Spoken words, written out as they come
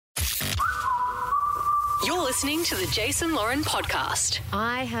You're listening to the Jason Lauren podcast.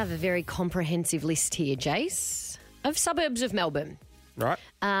 I have a very comprehensive list here, Jace, of suburbs of Melbourne. Right.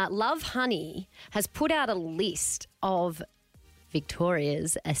 Love Honey has put out a list of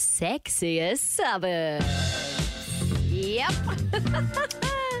Victoria's sexiest suburbs. Yep.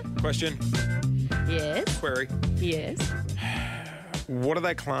 Question. Yes. Query. Yes. What are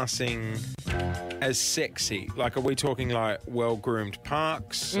they classing as sexy? Like, are we talking like well-groomed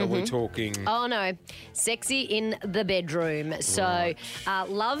parks? Are we talking... Oh, no. Sexy in the bedroom. So,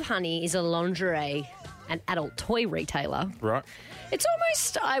 Love Honey is a lingerie and adult toy retailer. Right. It's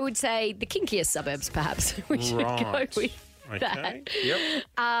almost, I would say, the kinkiest suburbs, perhaps. We should go with that. Okay. Yep.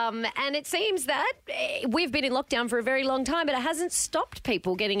 And it seems that we've been in lockdown for a very long time, but it hasn't stopped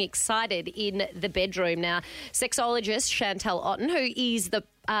people getting excited in the bedroom. Now, sexologist Chantel Otten, who is the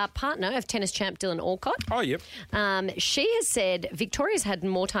partner of tennis champ Dylan Alcott. Oh, yep. She has said Victoria's had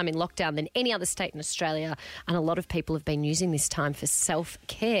more time in lockdown than any other state in Australia, and a lot of people have been using this time for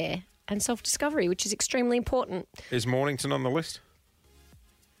self-care and self-discovery, which is extremely important. Is Mornington on the list?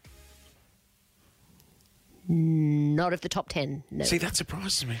 Not of the top 10, no. See, that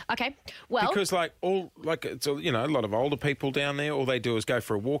surprises me. Okay, well... Because, it's a lot of older people down there. All they do is go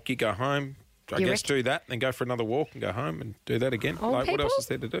for a walk, you go home. I guess do that, then go for another walk and go home and do that again. Old people? What else is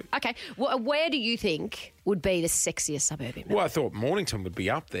there to do? Okay, well, where do you think would be the sexiest suburb in Melbourne? Well, I thought Mornington would be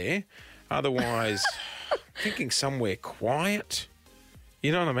up there. Otherwise, thinking somewhere quiet.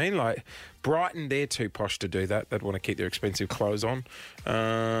 You know what I mean? Like, Brighton, they're too posh to do that. They'd want to keep their expensive clothes on.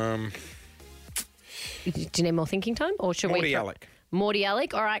 Do you need more thinking time? Or should Morty we... Alec. Morty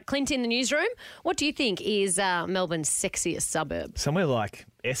Alec. All right, Clint in the newsroom. What do you think is Melbourne's sexiest suburb? Somewhere like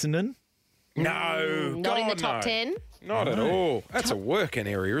Essendon? No, Not in the God, top no. 10? Not at all. That's a working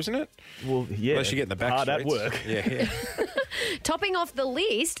area, isn't it? Well, yeah. Unless you get in the back hard at streets. work. Yeah. Topping off the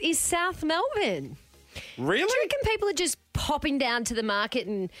list is South Melbourne. Really? Do you reckon people are just popping down to the market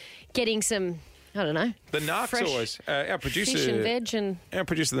and getting some, I don't know, The Narc's fresh always. Our producer, fish and veg and... Our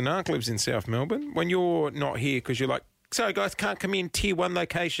producer, the Narc, lives in South Melbourne. When you're not here because you're like, so guys can't come in tier 1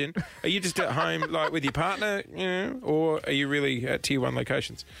 location, are you just at home like with your partner, or are you really at tier 1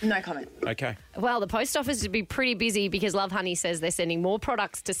 locations? No comment. Okay. Well, the post office would be pretty busy because Love Honey says they're sending more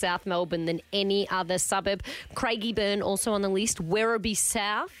products to South Melbourne than any other suburb. Craigieburn also on the list, Werribee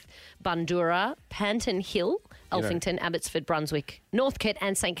South, Bundoora, Panton Hill, Alphington, Abbotsford, Brunswick, Northcote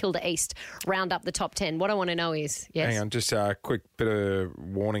and St Kilda East round up the top 10. What I want to know is, yes. Hang on, just a quick bit of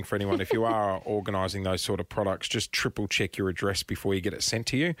warning for anyone. If you are organising those sort of products, just triple check your address before you get it sent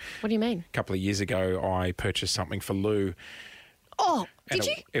to you. What do you mean? A couple of years ago, I purchased something for Lou. Oh, And did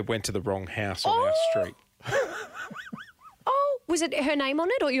you? it went to the wrong house on our street. Oh, was it her name on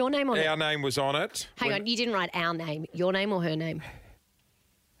it or your name on it? Our name was on it. Hang on, you didn't write our name, your name or her name?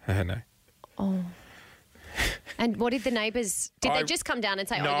 No. And what did the neighbours... Did they just come down and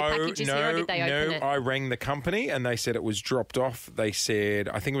say, your package is here, or did they open it? I rang the company and they said it was dropped off. They said,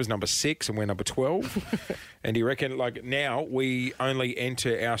 I think it was number 6 and we're number 12. And do you reckon, like, now we only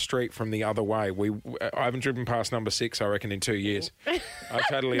enter our street from the other way. I haven't driven past number 6, I reckon, in 2 years. I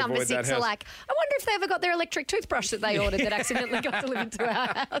totally Number avoid that 6 house. are like, I wonder if they ever got their electric toothbrush that they ordered that accidentally got delivered to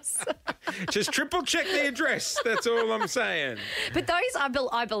our house. Just triple check the address. That's all I'm saying. But those,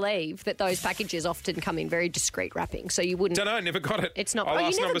 I believe that those packages often come in very discreet wrapping, so you wouldn't... Don't know, never got it. It's not... I'll Oh, you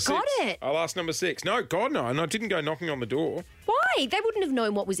ask never number got 6. it? I'll ask number 6. No, God, no. And I didn't go knocking on the door. Why? They wouldn't have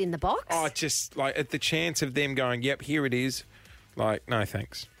known what was in the box. Oh, just, like, at the chance of them going, yep, here it is. Like, no,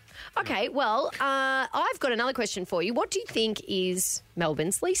 thanks. Okay, well, I've got another question for you. What do you think is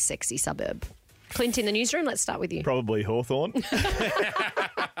Melbourne's least sexy suburb? Clint in the newsroom, let's start with you. Probably Hawthorn. St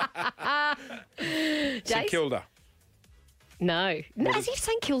Jace? Kilda. No. As if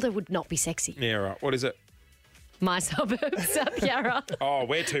St Kilda would not be sexy. Yeah, right. What is it? My suburb, South Yarra. Oh,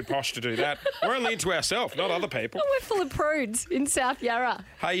 we're too posh to do that. We're only into ourselves, not other people. We're full of prudes in South Yarra.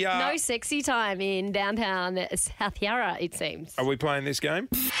 Hey, No sexy time in downtown South Yarra, it seems. are we playing this game?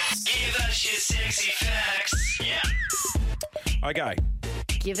 Give us your sexy facts. Yeah. Okay.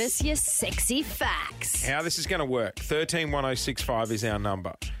 Give us your sexy facts. How this is going to work. 131065 is our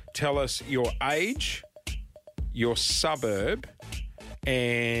number. Tell us your age, your suburb,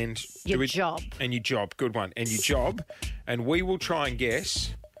 and... Your job. And your job. Good one. And your job. And we will try and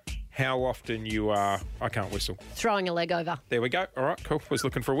guess how often you are... I can't whistle. Throwing a leg over. There we go. All right, cool. Was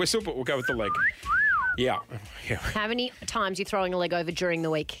looking for a whistle, but we'll go with the leg. Yeah. How many times you throwing a leg over during the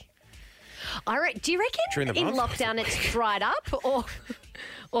week? Do you reckon During the in month? lockdown it's dried up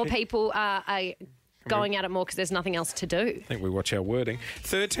or people are going at it more because there's nothing else to do. I think we watch our wording.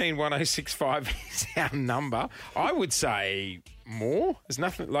 131065 is our number. I would say more. There's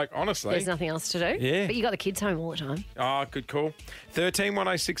nothing, like, honestly. There's nothing else to do. Yeah. But you got the kids home all the time. Oh, good call.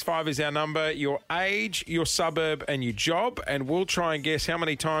 131065 is our number. Your age, your suburb, and your job. And we'll try and guess how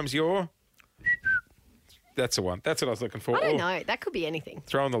many times you're... That's the one. That's what I was looking for. I don't Oh, know. That could be anything.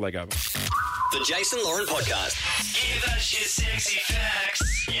 throwing the leg over. The Jason Lauren Podcast. Give us your sexy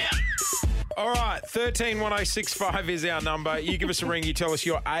facts. Yeah. All right, 131065 is our number. You give us a ring, you tell us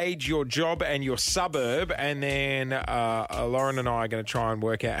your age, your job, and your suburb, and then Lauren and I are going to try and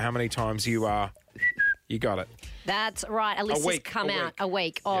work out how many times you are. You got it. That's right. A list has week, come a out week. a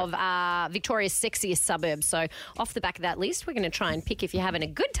week of Victoria's sexiest suburbs. So off the back of that list, we're going to try and pick if you're having a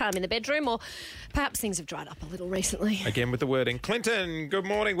good time in the bedroom or perhaps things have dried up a little recently. Again with the wording. Clinton, good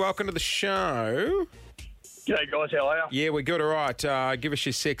morning. Welcome to the show. G'day guys, how are you? Yeah, we're good. All right. Give us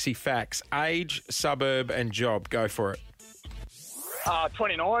your sexy facts. Age, suburb, and job. Go for it.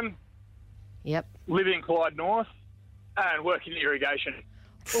 29, Yep. live in Clyde North, and work in irrigation.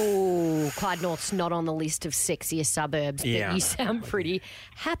 Oh, Clyde North's not on the list of sexiest suburbs, Yeah. but you sound pretty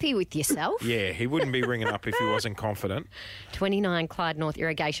happy with yourself. Yeah, he wouldn't be ringing up if he wasn't confident. 29 Clyde North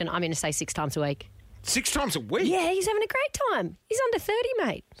Irrigation. I'm going to say 6 times a week. 6 times a week? Yeah, he's having a great time. He's under 30,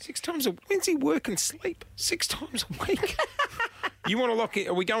 mate. 6 times a week? When's he work and sleep? 6 times a week? You want to lock it?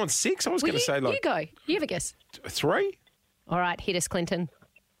 Are we going 6? I was going to say you go. You have a guess. 3? 3? All right, hit us, Clinton.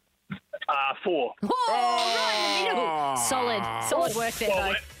 4. Oh, right in the middle. Solid work there, though.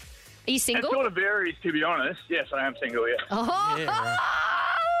 Are you It single? sort of varies, to be honest. Yes, I am single, yeah. Oh, Yeah, right.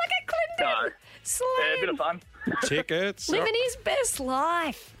 look at Clinton. No. Slam. Yeah, a bit of fun. Tickets. Living his best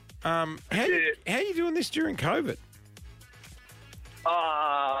life. How you doing this during COVID?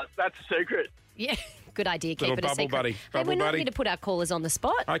 That's a secret. Yeah, good idea. Keep Little it a bubble secret. buddy. Hey, Bubble we're not buddy. here to put our callers on the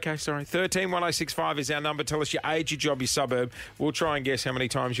spot. Okay, sorry. 131065 is our number. Tell us your age, your job, your suburb. We'll try and guess how many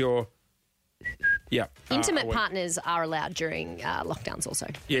times you're... Yeah. Intimate a week. partners are allowed during lockdowns also.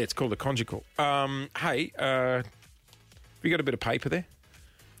 Yeah, it's called a conjugal. Hey, have you got a bit of paper there?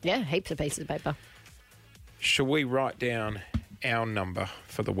 Yeah, heaps of pieces of paper. Shall we write down our number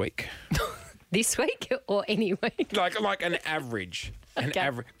for the week? This week or any week? Like an average. An Okay.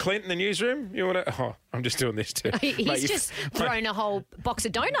 average. Clint in the newsroom, you want to... Oh, I'm just doing this too. He's Mate, you- just thrown a whole box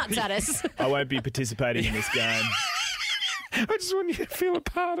of donuts at us. I won't be participating in this game. I just want you to feel a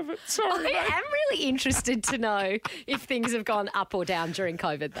part of it. Sorry, I mate. am really interested to know if things have gone up or down during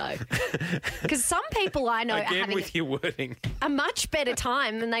COVID, though. Because some people I know are Again having with your wording. a much better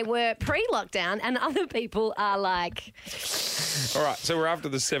time than they were pre-lockdown, and other people are like, All right, so we're after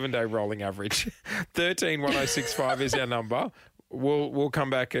the 7-day rolling average. 131065 is our number. We'll come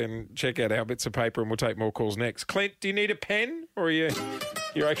back and check out our bits of paper and we'll take more calls next. Clint, do you need a pen or are you're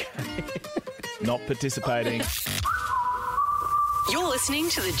okay? Not participating. You're listening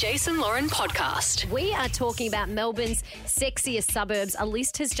to the Jason Lauren Podcast. we are talking about Melbourne's sexiest suburbs. A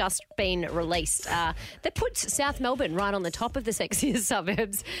list has just been released that puts South Melbourne right on the top of the sexiest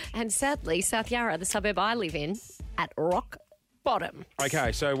suburbs. And sadly, South Yarra, the suburb I live in, at rock bottom.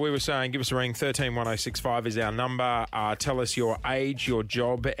 Okay, so we were saying give us a ring. 131065 is our number. Tell us your age, your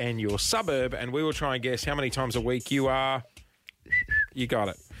job and your suburb and we will try and guess how many times a week you are. You got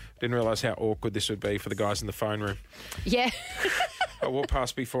it. Didn't realise how awkward this would be for the guys in the phone room. Yeah. I walked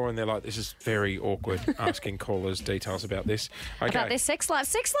past before and they're like, this is very awkward, asking callers details about this. Okay. About their sex lives.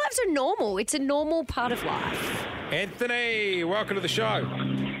 Sex lives are normal. It's a normal part of life. Anthony, welcome to the show.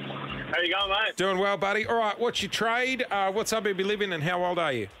 How you going, mate? Doing well, buddy. All right, what's your trade? What suburb you live in and how old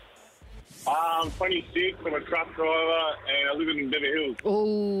are you? I'm 26, I'm a truck driver, and I live in Beverly Hills.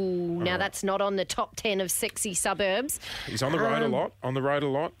 Oh, now that's not on the top 10 of sexy suburbs. He's on the road a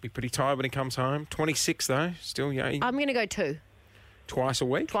lot. Be pretty tired when he comes home. 26, though. Still young. I'm going to go 2, Twice a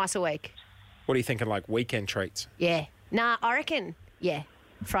week? twice a week. What are you thinking, like weekend treats? Yeah. Nah, I reckon, yeah,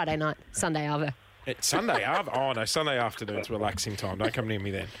 Friday night, Sunday over. It's Sunday after. Oh, no, Sunday afternoon's relaxing time. Don't come near me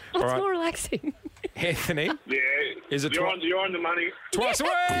then. All What's right, more relaxing? Anthony, Yeah. Is it you're twi- on the money. twice a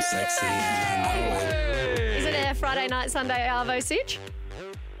week. Is it a Friday night, Sunday arvo sitch?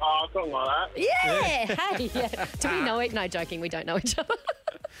 Something like that. Yeah. Hey, yeah. Do we know it? No, joking. We don't know each other.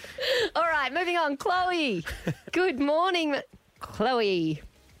 All right, moving on. Chloe. Good morning. Chloe.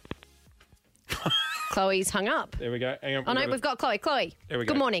 Chloe's hung up. There we go. Hang on. Oh, no, we've got Chloe. Chloe. There we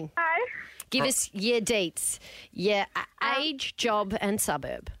Good go. morning. Hi. Give us your deets. Your age, job, and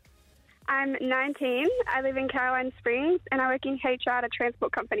suburb. I'm 19. I live in Caroline Springs, and I work in HR at a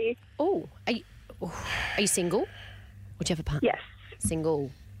transport company. Oh, are you single? Would you have a partner? Yes. Single.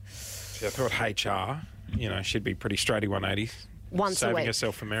 Yeah, I thought HR, she'd be pretty straighty 180s. Once a saving week.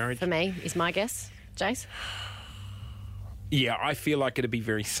 herself for marriage. For me, is my guess. Jace? Yeah, I feel like it'd be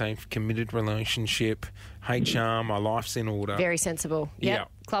very safe, committed relationship, HR, my life's in order. Very sensible. Yep. Yeah.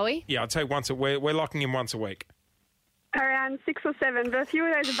 Chloe? Yeah, I'd say we're locking in once a week. Around 6 or 7, but a few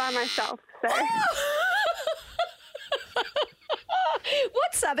of those are by myself. So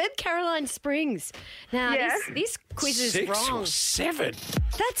What suburb? Caroline Springs. Now, Yeah. this quiz is 6 wrong. or 7?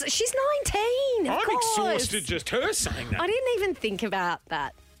 She's 19. Of I'm course. exhausted just her saying that. I didn't even think about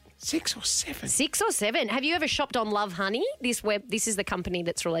that. 6 or 7? 6 or 7. Have you ever shopped on Love Honey? This is the company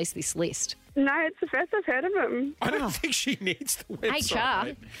that's released this list. no, it's the first I've heard of them. I don't think she needs the website. HR.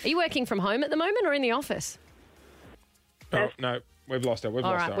 mate. Are you working from home at the moment or in the office? Oh, no, we've lost her. We've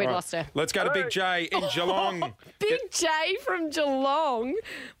All lost right, her. we've All lost her. Let's go to Big J in Geelong. Big J from Geelong.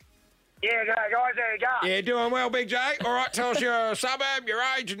 Yeah, guys, there you go. Yeah, doing well, Big J. All right, tell us your suburb, your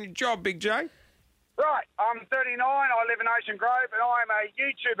age, and your job, Big J. Right, I'm 39, I live in Ocean Grove, and I'm a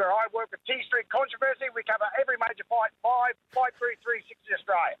YouTuber. I work with T Street Controversy. We cover every major fight through 360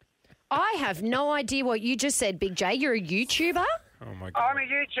 Australia. I have no idea what you just said, Big J. You're a YouTuber? Oh, my I'm God. a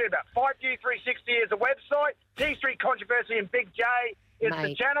YouTuber. Fight View 360 is a website. T Street Controversy and Big J is the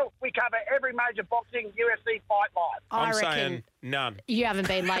Mate. channel. We cover every major boxing UFC fight live. I I'm reckon saying none. you haven't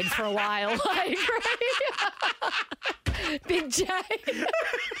been laid for a while. I agree. Big J.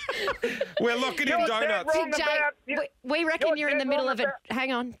 We're looking in You're dead donuts. wrong Big J. about- you- We reckon you're you're in the dead middle wrong of a... about-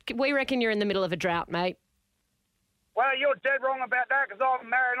 Hang on. We reckon you're in the middle of a drought, mate. Well, you're dead wrong about that because I'm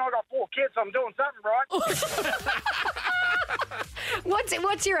married and I got 4 kids, so I'm doing something right.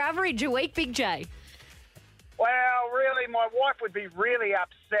 What's your average a week, Big J? Well, really, my wife would be really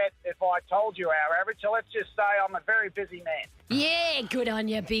upset if I told you our average. So let's just say I'm a very busy man. Yeah, good on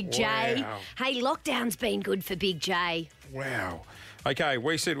you, Big J. Wow. Hey, lockdown's been good for Big J. Wow. Okay,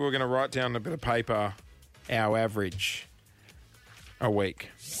 we said we were going to write down a bit of paper, our average a week.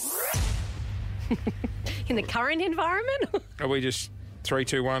 In the current environment? Are we just 3,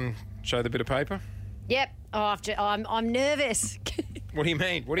 2, 1, show the bit of paper? Yep. Oh, I'm nervous. What do you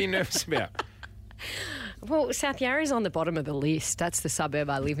mean? What are you nervous about? Well, South Yarra's on the bottom of the list. That's the suburb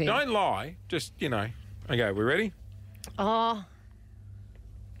I live in. Don't lie. Just, Okay, we ready? Oh.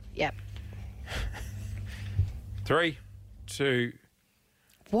 Yep. 3, 2...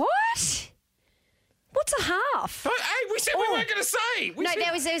 What? What's a half? Oh, hey, we said we weren't going to say. We No, said,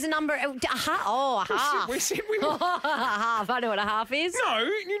 there was a number. A half. We said we were... a half. I know what a half is. No,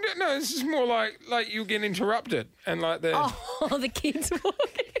 you don't know. This is more like you get interrupted and like the... Oh, the kids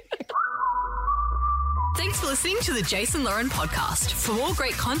walking. Thanks for listening to the Jason Lauren podcast. For more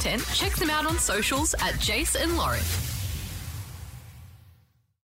great content, check them out on socials at Jason Lauren.